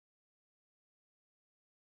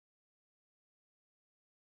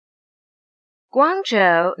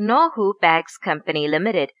Guangzhou Nohoo Bags Company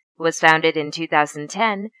Limited was founded in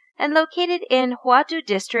 2010 and located in Huadu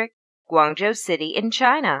District, Guangzhou City in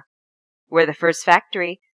China. We're the first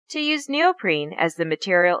factory to use neoprene as the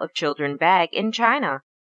material of children bag in China.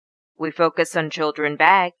 We focus on children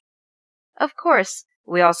bag. Of course,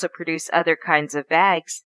 we also produce other kinds of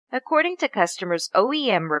bags according to customers'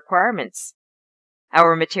 OEM requirements.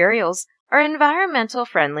 Our materials are environmental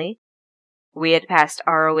friendly. We had passed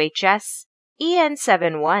ROHS,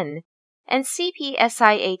 EN71, and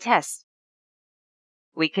CPSIA tests.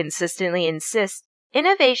 We consistently insist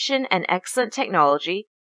innovation and excellent technology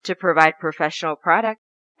to provide professional product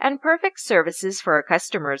and perfect services for our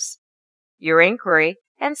customers. Your inquiry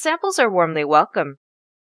and samples are warmly welcome.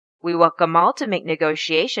 We welcome all to make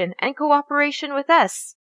negotiation and cooperation with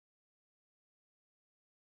us.